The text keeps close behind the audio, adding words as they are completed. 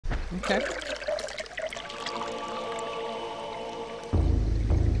Okay.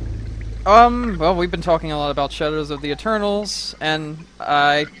 Well, we've been talking a lot about Shadows of the Eternals, and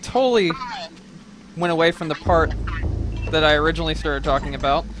I totally went away from the part that I originally started talking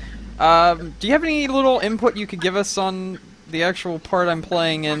about. Do you have any little input you could give us on the actual part I'm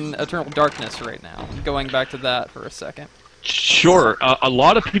playing in Eternal Darkness right now? Going back to that for a second. Sure. A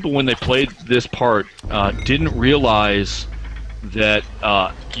lot of people, when they played this part, didn't realize that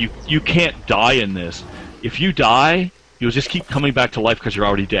you can't die in this. If you die, you'll just keep coming back to life because you're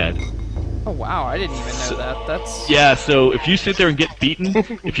already dead. Oh wow, I didn't even know that. That's... Yeah, so if you sit there and get beaten,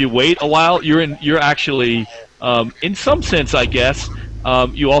 if you wait a while, you're actually, in some sense, I guess,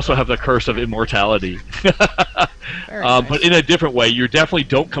 you also have the curse of immortality. Nice. But in a different way, you definitely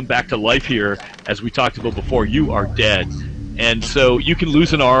don't come back to life here, as we talked about before. You are dead. And so you can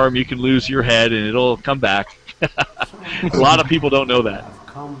lose an arm, you can lose your head, and it'll come back. A lot of people don't know that.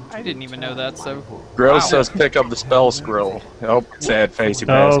 I didn't even know that, so... Grill Wow. says pick up the spell scroll. Oh, sad face, you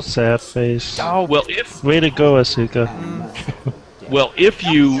Oh, bastard. sad face. Oh, well, if... Way to go, Asuka. Well, if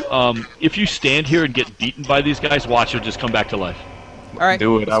you stand here and get beaten by these guys, watch, you'll just come back to life. Alright,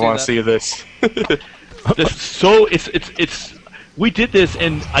 Do it, I want to see this. We did this,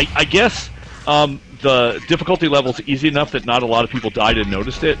 and I guess the difficulty level's easy enough that not a lot of people died and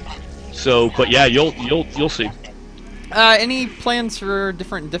noticed it. So, but yeah, you'll see. Any plans for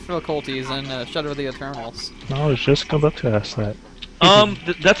different difficulties in Shadow of the Eternals? No, I was just about to ask that.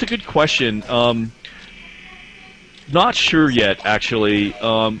 That's a good question. Not sure yet, actually.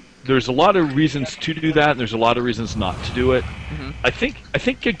 There's a lot of reasons to do that, and there's a lot of reasons not to do it. Mm-hmm. I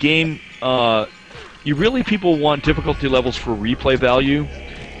think a game, people want difficulty levels for replay value,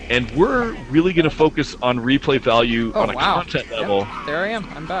 and we're really going to focus on replay value on a content level. Yep, there I am.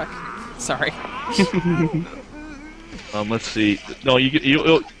 I'm back. Sorry. Let's see. No,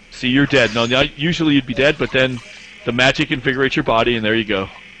 you'll see. You're dead. No, usually you'd be dead, but then the magic invigorates your body, and there you go.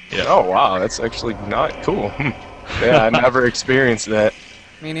 Yeah. Oh, wow, that's actually not cool. Yeah, I never experienced that.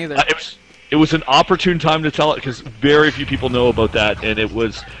 Me neither. It was an opportune time to tell it, because very few people know about that, and it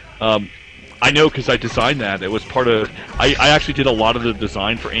was... I know because I designed that. It was part of... I actually did a lot of the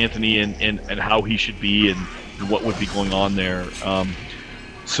design for Anthony and how he should be and what would be going on there. What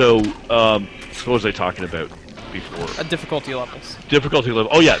was I talking about before? Difficulty levels. Difficulty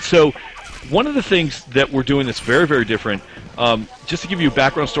level. Oh, yeah. So one of the things that we're doing that's very, very different, just to give you a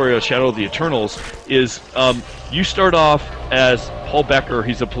background story of Shadow of the Eternals, is you start off as Paul Becker.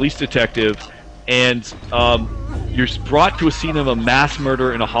 He's a police detective, and you're brought to a scene of a mass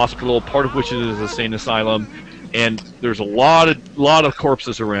murder in a hospital, part of which is a sane asylum, and there's a lot of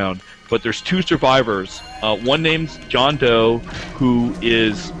corpses around. But there's two survivors. One named John Doe, who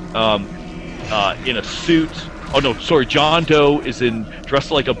is in a suit. Oh no, sorry. John Doe is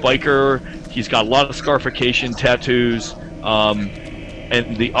dressed like a biker. He's got a lot of scarification, tattoos.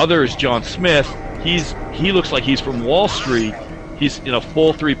 And the other is John Smith. He looks like he's from Wall Street. He's in a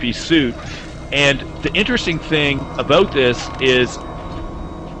full three-piece suit. And the interesting thing about this is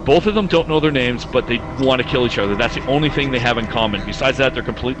both of them don't know their names, but they want to kill each other. That's the only thing they have in common. Besides that, they're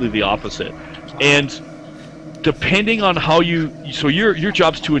completely the opposite. And depending on how so your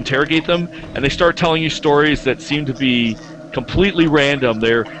job's to interrogate them, and they start telling you stories that seem to be completely random.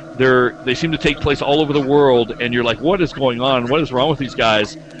 They seem to take place all over the world, and you're like, what is going on? What is wrong with these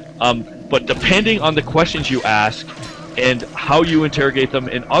guys? But depending on the questions you ask and how you interrogate them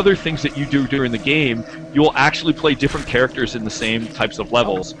and other things that you do during the game, you will actually play different characters in the same types of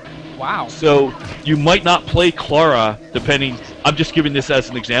levels. Wow. So you might not play Clara, depending... I'm just giving this as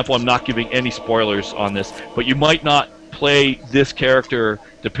an example. I'm not giving any spoilers on this. But you might not play this character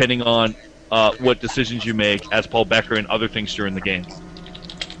depending on what decisions you make as Paul Becker and other things during the game.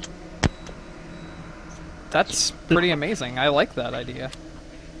 That's pretty amazing. I like that idea.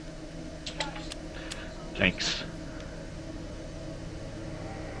 Thanks.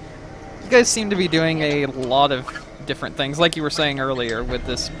 You guys seem to be doing a lot of different things, like you were saying earlier with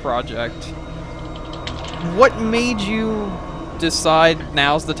this project. What made you decide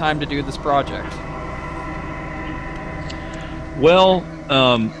now's the time to do this project? Well,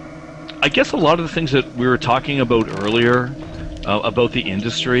 I guess a lot of the things that we were talking about earlier, about the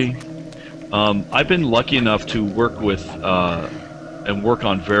industry, I've been lucky enough to work with and work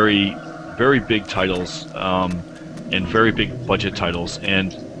on very, very big titles and very big budget titles,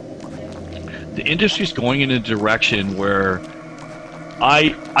 and the industry's going in a direction where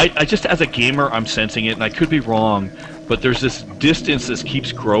I just, as a gamer, I'm sensing it, and I could be wrong, but there's this distance that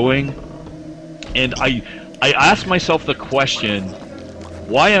keeps growing, and I ask myself the question,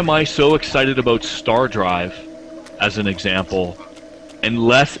 why am I so excited about Star Drive, as an example, and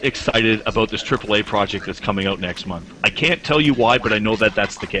less excited about this AAA project that's coming out next month. I can't tell you why, but I know that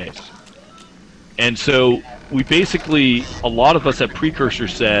that's the case. And so we basically, a lot of us at Precursor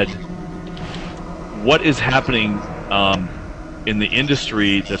said, what is happening in the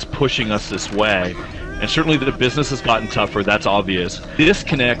industry that's pushing us this way? And certainly the business has gotten tougher, that's obvious.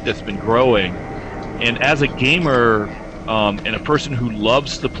 Disconnect that's been growing, and as a gamer and a person who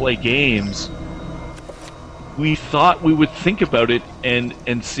loves to play games, we thought we would think about it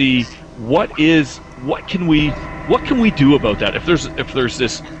and see what can we do about that? If there's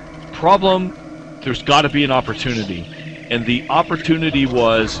this problem, there's got to be an opportunity, and the opportunity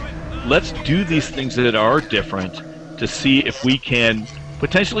was, let's do these things that are different to see if we can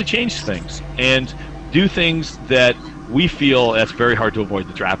potentially change things and do things that we feel that's very hard to avoid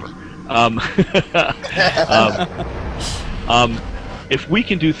the trapper. If we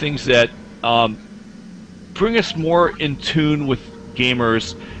can do things that bring us more in tune with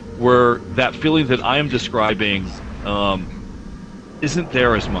gamers, where that feeling that I am describing isn't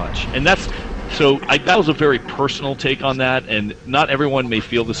there as much, and that was a very personal take on that, and not everyone may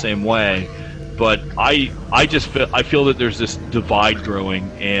feel the same way, but I feel that there's this divide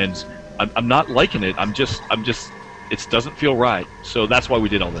growing, and I'm not liking it. It doesn't feel right. So that's why we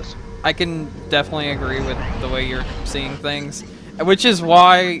did all this. I can definitely agree with the way you're seeing things, which is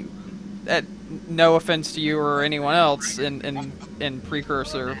why, no offense to you or anyone else in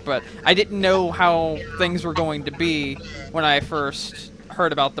Precursor, but I didn't know how things were going to be when I first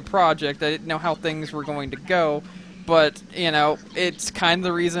heard about the project. I didn't know how things were going to go, but, it's kind of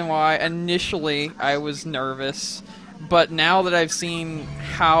the reason why initially I was nervous. But now that I've seen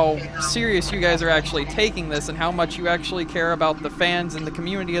how serious you guys are actually taking this and how much you actually care about the fans and the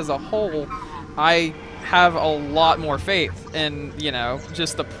community as a whole, I have a lot more faith in,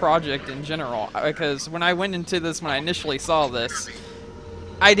 just the project in general. Because when I went into this, when I initially saw this,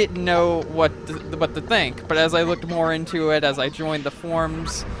 I didn't know what to think. But as I looked more into it, as I joined the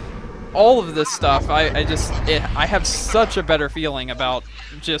forums, all of this stuff, I have such a better feeling about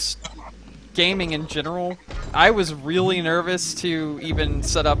just gaming in general. I was really nervous to even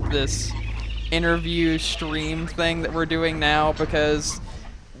set up this interview stream thing that we're doing now, because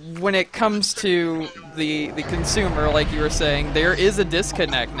when it comes to the consumer, like you were saying, there is a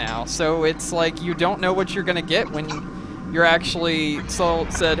disconnect now. So it's like you don't know what you're gonna get when you're actually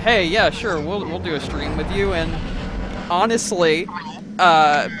said, hey, yeah, sure, we'll do a stream with you. And honestly,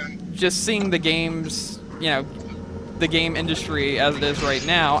 just seeing the games, the game industry as it is right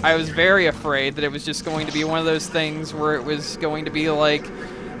now, I was very afraid that it was just going to be one of those things where it was going to be like,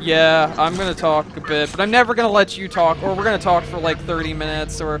 yeah, I'm going to talk a bit, but I'm never going to let you talk, or we're going to talk for like 30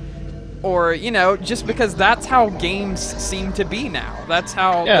 minutes, or just because that's how games seem to be now. That's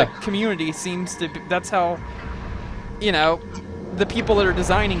how the community seems to be. That's how, the people that are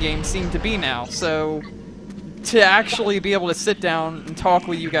designing games seem to be now. So to actually be able to sit down and talk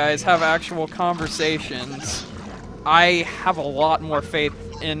with you guys, have actual conversations, I have a lot more faith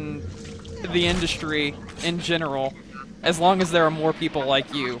in the industry in general, as long as there are more people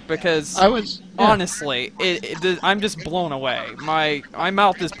like you, because honestly, I'm just blown away. My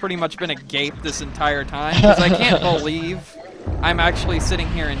mouth has pretty much been agape this entire time, because I can't believe I'm actually sitting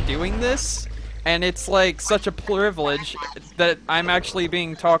here and doing this, and it's like such a privilege that I'm actually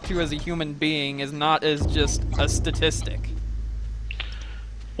being talked to as a human being, is not as just a statistic.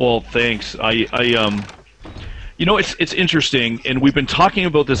 Well, thanks. It's interesting, and we've been talking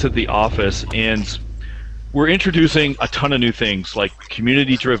about this at the office, and we're introducing a ton of new things, like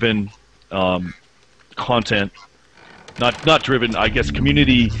community-driven content. Not driven, I guess,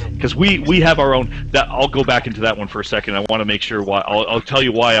 community, because we have our own. I'll go back into that one for a second. I want to make sure why. I'll tell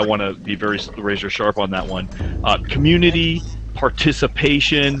you why I want to be very razor sharp on that one. Community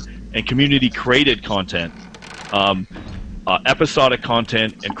participation and community-created content. Episodic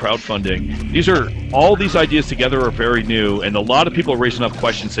content and crowdfunding. All these ideas together are very new, and a lot of people are raising up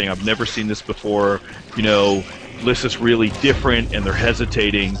questions saying, I've never seen this before, this is really different, and they're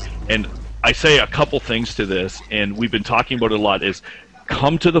hesitating. And I say a couple things to this, and we've been talking about it a lot, is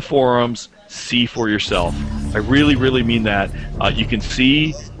come to the forums, see for yourself. I really, really mean that. You can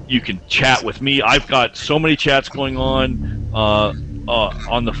see, you can chat with me. I've got so many chats going on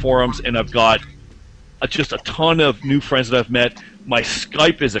the forums, and I've got just a ton of new friends that I've met. My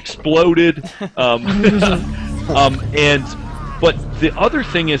Skype is exploded. But the other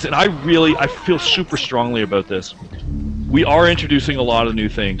thing is, and I feel super strongly about this, we are introducing a lot of new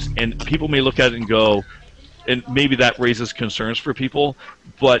things, and people may look at it and go, and maybe that raises concerns for people,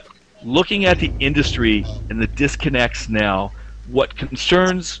 but looking at the industry and the disconnects now, what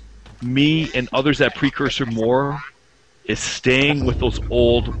concerns me and others at Precursor more is staying with those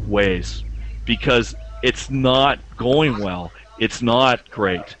old ways, because it's not going well. It's not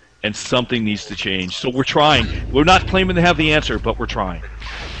great, and something needs to change. So we're trying. We're not claiming to have the answer, but we're trying.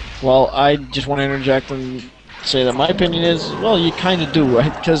 Well, I just want to interject and say that my opinion is, well, you kind of do,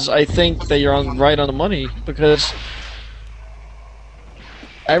 right? Because I think that you're right on the money, because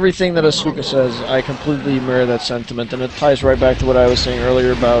everything that Asuka says, I completely mirror that sentiment, and it ties right back to what I was saying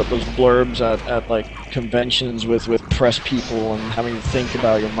earlier about those blurbs at like conventions with press people and having to think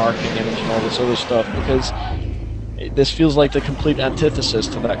about your marketing image and all this other stuff, because this feels like the complete antithesis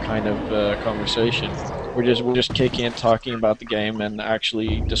to that kind of conversation. We're just kicking and talking about the game and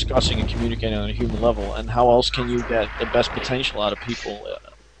actually discussing and communicating on a human level. And how else can you get the best potential out of people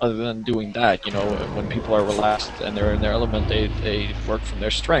other than doing that? You know, when people are relaxed and they're in their element, they work from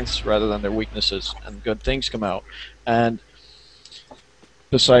their strengths rather than their weaknesses, and good things come out. And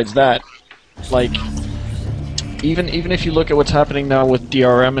besides that, like, even if you look at what's happening now with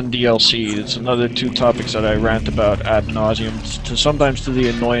DRM and DLC, it's another two topics that I rant about ad nauseum, sometimes to the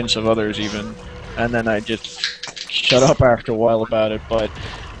annoyance of others even, and then I just shut up after a while about it. But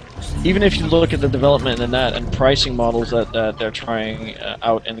even if you look at the development in that and pricing models that they're trying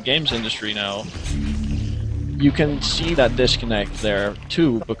out in the games industry now, you can see that disconnect there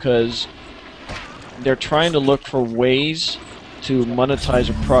too, because they're trying to look for ways to monetize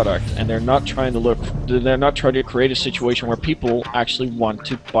a product, and they're not trying to create a situation where people actually want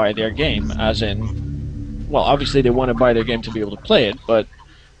to buy their game, as in, well, obviously they want to buy their game to be able to play it, but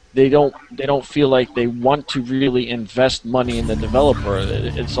they don't feel like they want to really invest money in the developer.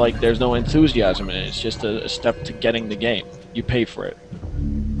 It's like there's no enthusiasm in it. It's just a step to getting the game. You pay for it.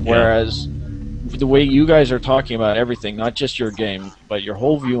 Yeah. Whereas the way you guys are talking about everything, not just your game, but your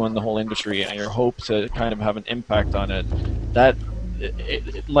whole view on the whole industry and your hope to kind of have an impact on it, that's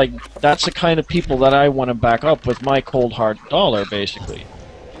the kind of people that I want to back up with my cold hard dollar, basically.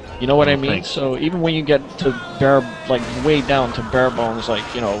 You know what I mean? So even when you get to way down to bare bones, like,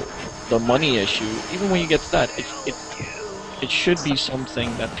 you know, the money issue, even when you get to that, it should be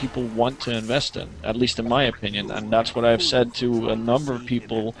something that people want to invest in, at least in my opinion, and that's what I've said to a number of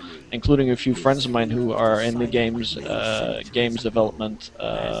people, including a few friends of mine who are in the games development,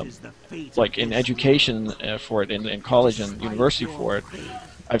 like in education for it, in college and university for it.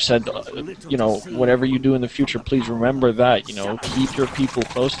 I've said, you know, whatever you do in the future, please remember that, you know, keep your people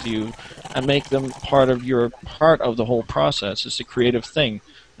close to you and make them part of the whole process. It's a creative thing,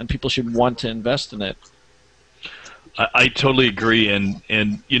 and people should want to invest in it. I totally agree,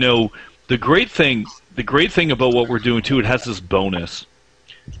 and you know, the great thing about what we're doing too, it has this bonus.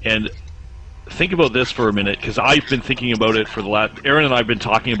 And think about this for a minute, because I've been thinking about it for the last. Aaron and I have been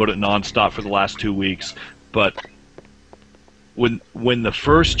talking about it nonstop for the last 2 weeks. But when the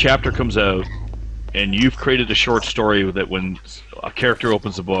first chapter comes out, and you've created a short story that when a character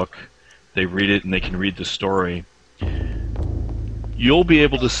opens a book, they read it and they can read the story, you'll be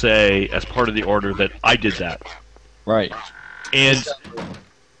able to say as part of the order that I did that. Right. And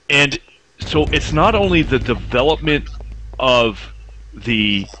so it's not only the development of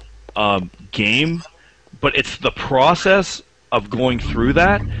the game, but it's the process of going through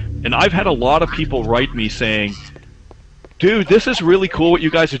that. And I've had a lot of people write me saying, dude, this is really cool what you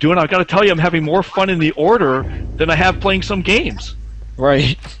guys are doing. I've got to tell you, I'm having more fun in the order than I have playing some games.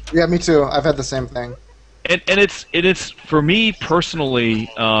 Right. Yeah, me too. I've had the same thing. And it's for me personally,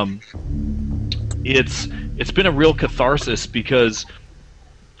 it's been a real catharsis, because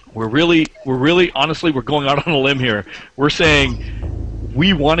we're really honestly, we're going out on a limb here. We're saying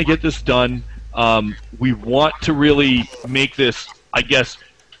we want to get this done. We want to really make this, I guess,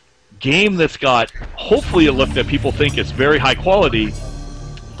 game that's got hopefully a look that people think is very high quality,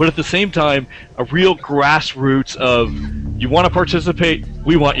 but at the same time a real grassroots of, you want to participate,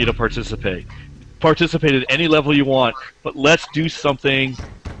 we want you to participate at any level you want, but let's do something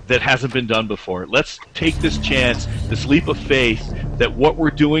that hasn't been done before. Let's take this chance, this leap of faith, that what we're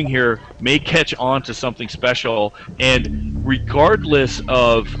doing here may catch on to something special, and regardless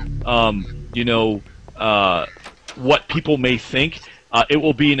of what people may think, it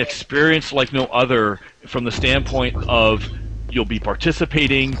will be an experience like no other, from the standpoint of you'll be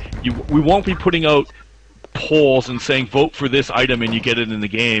participating. We won't be putting out polls and saying vote for this item and you get it in the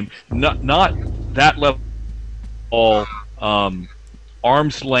game. Not that level. All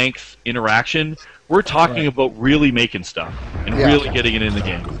arm's length interaction. We're talking about really making stuff and really getting it in the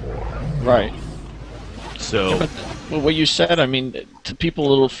game. Right. So. Yeah, but what you said, I mean, to people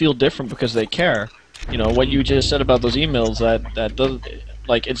it'll feel different because they care. You know what you just said about those emails. That does,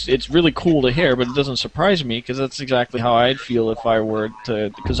 like it's really cool to hear, but it doesn't surprise me because that's exactly how I'd feel if I were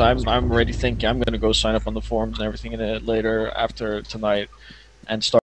to. Because I'm already thinking I'm going to go sign up on the forums and everything in it later after tonight and start.